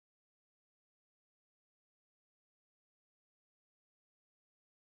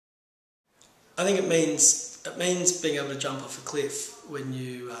I think it means being able to jump off a cliff when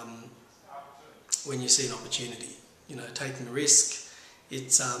you see an opportunity. You know, taking a risk.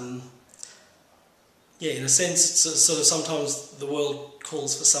 It's yeah, in a sense, it's sort of sometimes the world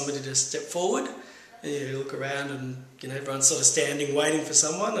calls for somebody to step forward, and you look around and everyone's sort of standing waiting for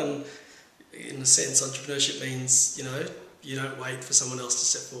someone. And in a sense, entrepreneurship means you don't wait for someone else to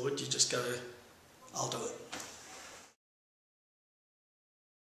step forward. You just go, I'll do it.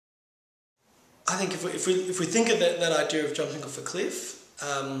 I think if we think of that idea of jumping off a cliff,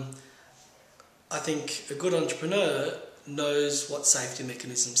 I think a good entrepreneur knows what safety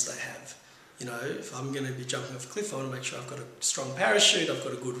mechanisms they have. You know, if I'm going to be jumping off a cliff, I want to make sure I've got a strong parachute, I've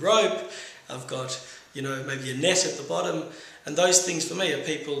got a good rope, I've got, maybe a net at the bottom. And those things for me are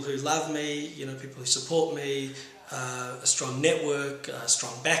people who love me, people who support me, a strong network,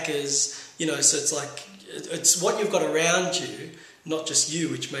 strong backers. So it's like, it's what you've got around you, not just you,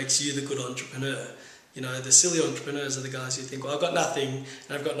 which makes you the good entrepreneur. The silly entrepreneurs are the guys who think, well, I've got nothing,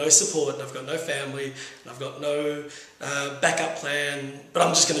 and I've got no support, and I've got no family, and I've got no backup plan, but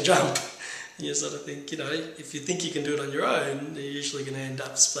I'm just going to jump. And you sort of think, if you think you can do it on your own, you're usually going to end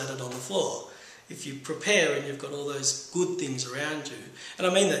up splattered on the floor. If you prepare and you've got all those good things around you, and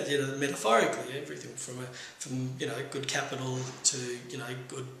I mean that metaphorically, everything from good capital to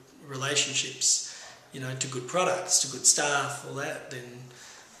good relationships, to good products, to good staff, all that, then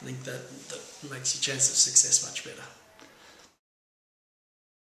I think that makes your chance of success much better.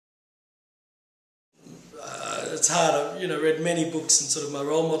 It's hard. I've read many books, and sort of my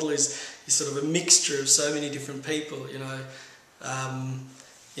role model is sort of a mixture of so many different people. Sort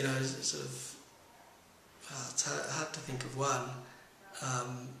of. It's hard to think of one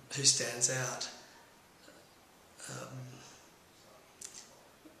who stands out.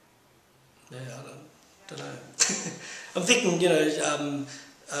 I don't know. I'm thinking,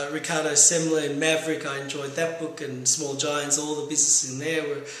 Ricardo Semler in Maverick, I enjoyed that book, and Small Giants, all the businesses in there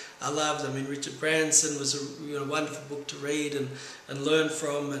I loved. I mean, Richard Branson was a wonderful book to read and learn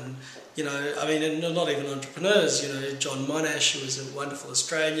from, and and not even entrepreneurs. John Monash, who was a wonderful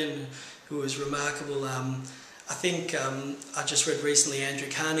Australian who was remarkable. I think I just read recently Andrew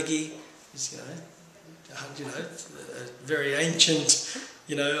Carnegie, who's a very ancient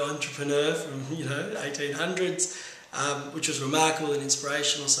entrepreneur from 1800s. Which was remarkable and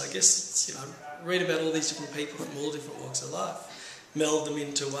inspirational. So I guess it's, read about all these different people from all different walks of life, meld them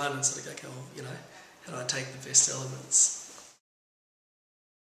into one, and sort of go, how do I take the best elements?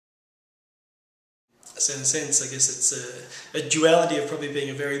 So in a sense, I guess it's a duality of probably being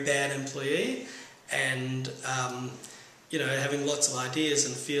a very bad employee and having lots of ideas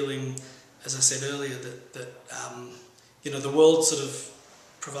and feeling, as I said earlier, that the world sort of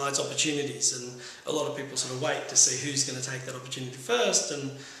provides opportunities, and a lot of people sort of wait to see who's going to take that opportunity first,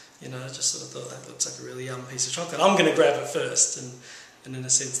 and I just sort of thought that looks like a really yum piece of chocolate, I'm going to grab it first, and in a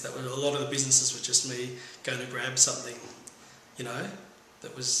sense that a lot of the businesses were just me going to grab something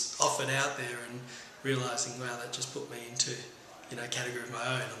that was offered out there and realising, wow, that just put me into a category of my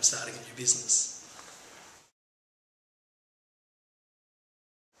own, I'm starting a new business.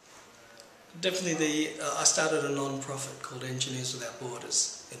 Definitely I started a non-profit called Engineers Without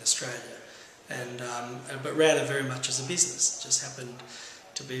Borders in Australia, but ran it very much as a business. It just happened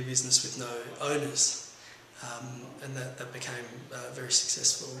to be a business with no owners, and that became very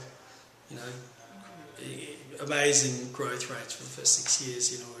successful. Amazing growth rates for the first 6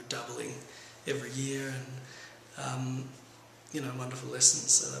 years. We're doubling every year, and wonderful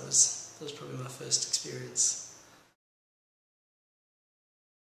lessons. So that was probably my first experience.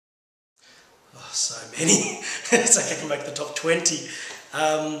 Oh, so many. It's like I can make the top 20.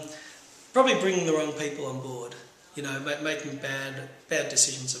 Probably bringing the wrong people on board. Making bad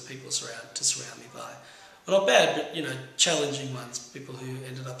decisions of people to surround me by. Well, not bad, but challenging ones. People who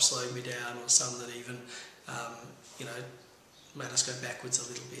ended up slowing me down, or some that even made us go backwards a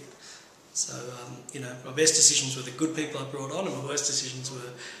little bit. So my best decisions were the good people I brought on, and my worst decisions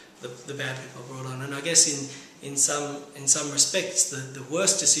were the bad people I brought on. And I guess in some respects, the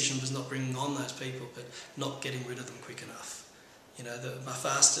worst decision was not bringing on those people, but not getting rid of them quick enough. My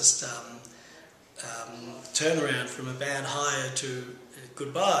fastest turnaround from a bad hire to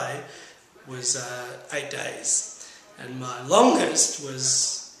goodbye was 8 days, and my longest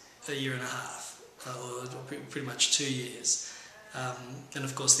was a year and a half, or pretty much 2 years. And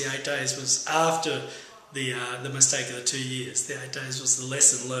of course, the 8 days was after the mistake of the 2 years. The 8 days was the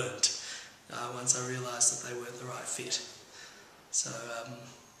lesson learned once I realised that they weren't the right fit. So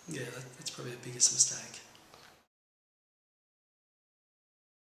yeah, that's probably the biggest mistake.